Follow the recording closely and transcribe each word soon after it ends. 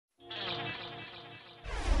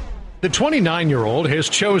The 29-year-old has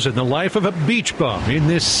chosen the life of a beach bum in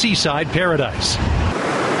this seaside paradise.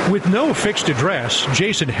 With no fixed address,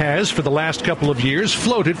 Jason has, for the last couple of years,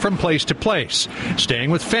 floated from place to place, staying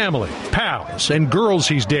with family, pals, and girls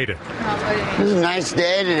he's dated. This is a nice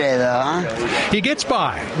day today, though, huh? He gets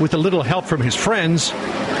by with a little help from his friends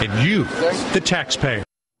and you, the taxpayer.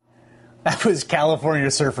 That was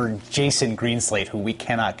California surfer Jason Greenslade, who we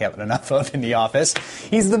cannot get enough of in the office.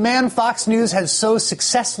 He's the man Fox News has so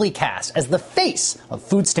successfully cast as the face of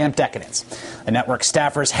food stamp decadence. The network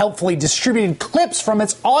staffers helpfully distributed clips from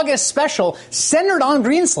its August special centered on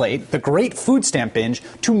Greenslade, the great food stamp binge,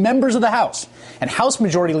 to members of the House. And House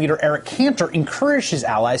Majority Leader Eric Cantor encouraged his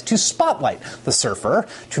allies to spotlight the surfer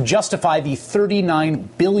to justify the $39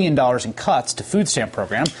 billion in cuts to food stamp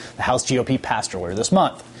program the House GOP passed earlier this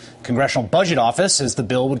month. Congressional Budget Office says the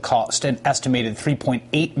bill would cost an estimated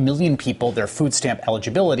 3.8 million people their food stamp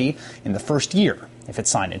eligibility in the first year if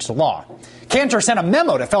it's signed into law. Cantor sent a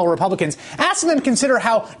memo to fellow Republicans asking them to consider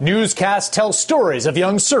how newscasts tell stories of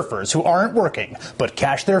young surfers who aren't working but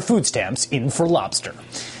cash their food stamps in for lobster.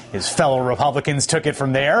 His fellow Republicans took it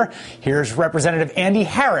from there. Here's Representative Andy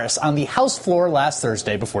Harris on the House floor last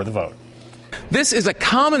Thursday before the vote. This is a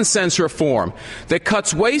common sense reform that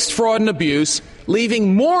cuts waste, fraud, and abuse,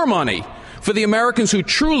 leaving more money for the Americans who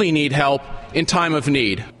truly need help in time of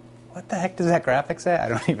need. What the heck does that graphic say? I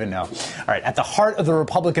don't even know. All right, at the heart of the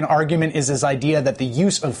Republican argument is this idea that the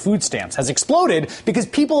use of food stamps has exploded because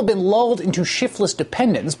people have been lulled into shiftless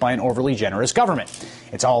dependence by an overly generous government.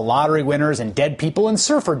 It's all lottery winners and dead people and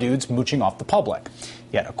surfer dudes mooching off the public.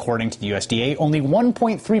 Yet, according to the USDA, only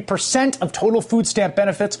 1.3% of total food stamp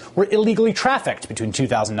benefits were illegally trafficked between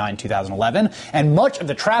 2009 and 2011, and much of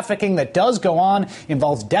the trafficking that does go on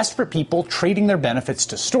involves desperate people trading their benefits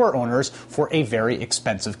to store owners for a very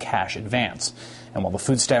expensive cash advance. And while the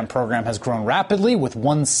food stamp program has grown rapidly, with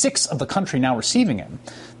 1/6 of the country now receiving it,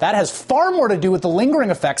 that has far more to do with the lingering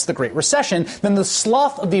effects of the Great Recession than the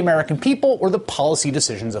sloth of the American people or the policy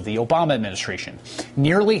decisions of the Obama administration.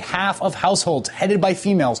 Nearly half of households headed by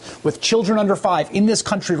females with children under 5 in this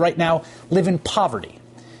country right now live in poverty.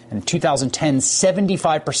 In 2010,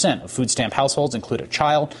 75% of food stamp households include a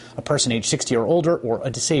child, a person age 60 or older, or a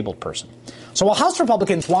disabled person. So while House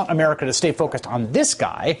Republicans want America to stay focused on this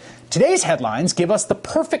guy, today's headlines give us the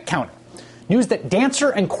perfect counter. News that dancer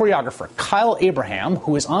and choreographer Kyle Abraham,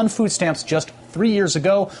 who is on food stamps just 3 years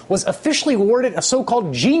ago, was officially awarded a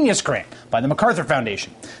so-called Genius Grant by the MacArthur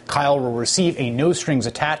Foundation. Kyle will receive a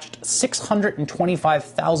no-strings-attached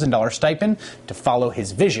 $625,000 stipend to follow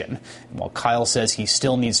his vision. And while Kyle says he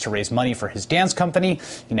still needs to raise money for his dance company,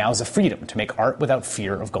 he now has the freedom to make art without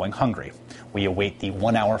fear of going hungry. We await the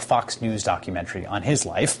one-hour Fox News documentary on his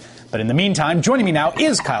life. But in the meantime, joining me now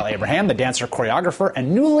is Kyle Abraham, the dancer, choreographer,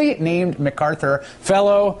 and newly named MacArthur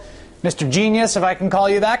Fellow. Mr. Genius, if I can call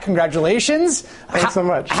you that, congratulations. Thanks so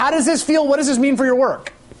much. How does this feel? What does this mean for your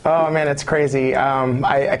work? Oh, man, it's crazy.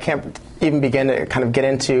 I can't even begin to kind of get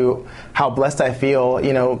into how blessed I feel,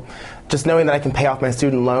 just knowing that I can pay off my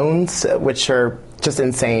student loans, which are just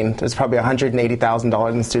insane. There's probably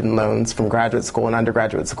 $180,000 in student loans from graduate school and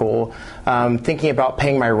undergraduate school. Thinking about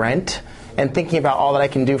paying my rent and thinking about all that I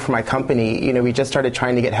can do for my company. We just started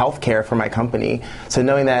trying to get health care for my company. So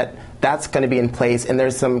knowing that that's going to be in place and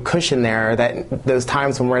there's some cushion there, that those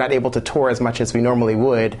times when we're not able to tour as much as we normally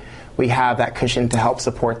would, we have that cushion to help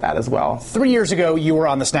support that as well. 3 years ago, you were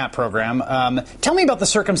on the SNAP program. Tell me about the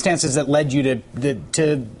circumstances that led you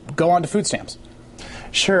to go on to food stamps.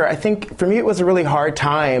 Sure. I think for me it was a really hard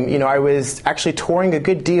time. I was actually touring a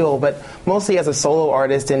good deal, but mostly as a solo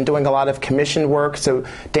artist and doing a lot of commission work. So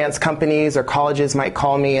dance companies or colleges might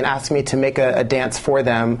call me and ask me to make a dance for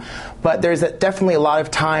them. But there's definitely a lot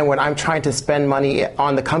of time when I'm trying to spend money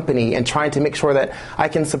on the company and trying to make sure that I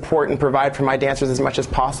can support and provide for my dancers as much as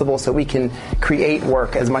possible so we can create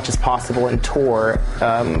work as much as possible and tour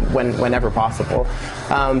whenever possible.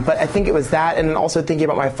 But I think it was that, and then also thinking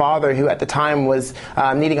about my father, who at the time was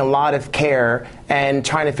needing a lot of care and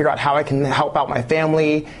trying to figure out how I can help out my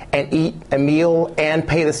family and eat a meal and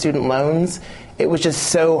pay the student loans. It was just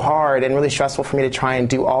so hard and really stressful for me to try and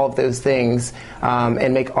do all of those things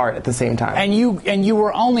and make art at the same time. And you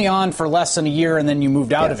were only on for less than a year, and then you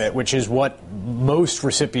moved out of it, which is what most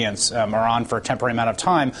recipients are on for a temporary amount of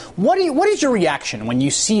time. What is your reaction when you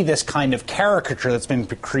see this kind of caricature that's been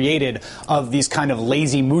created of these kind of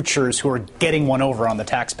lazy moochers who are getting one over on the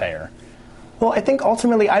taxpayer? Well, I think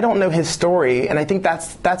ultimately I don't know his story, and I think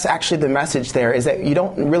that's actually the message there, is that you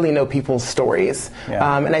don't really know people's stories.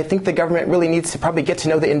 Yeah. And I think the government really needs to probably get to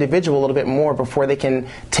know the individual a little bit more before they can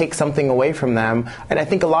take something away from them. And I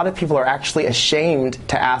think a lot of people are actually ashamed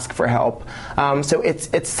to ask for help. So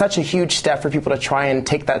it's such a huge step for people to try and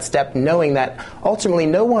take that step, knowing that ultimately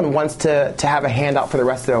no one wants to have a handout for the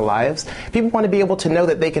rest of their lives. People want to be able to know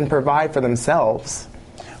that they can provide for themselves.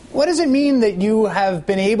 What does it mean that you have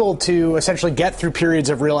been able to essentially get through periods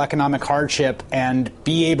of real economic hardship and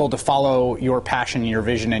be able to follow your passion, your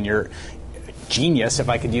vision, and your genius, if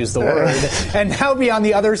I could use the word, and now be on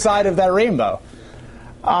the other side of that rainbow?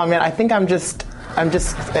 Oh, man, I think I'm just,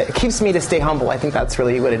 it keeps me to stay humble. I think that's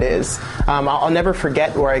really what it is. I'll never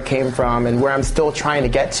forget where I came from and where I'm still trying to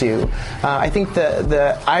get to. I think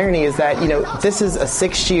the irony is that, this is a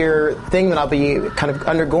 6-year thing that I'll be kind of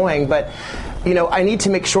undergoing, but I need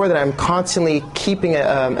to make sure that I'm constantly keeping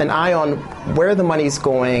an eye on where the money's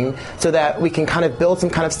going so that we can kind of build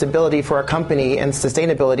some kind of stability for our company and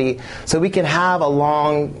sustainability so we can have a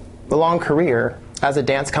long career as a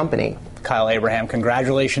dance company. Kyle Abraham,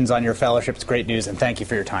 congratulations on your fellowship. It's great news, and thank you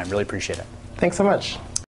for your time. Really appreciate it. Thanks so much.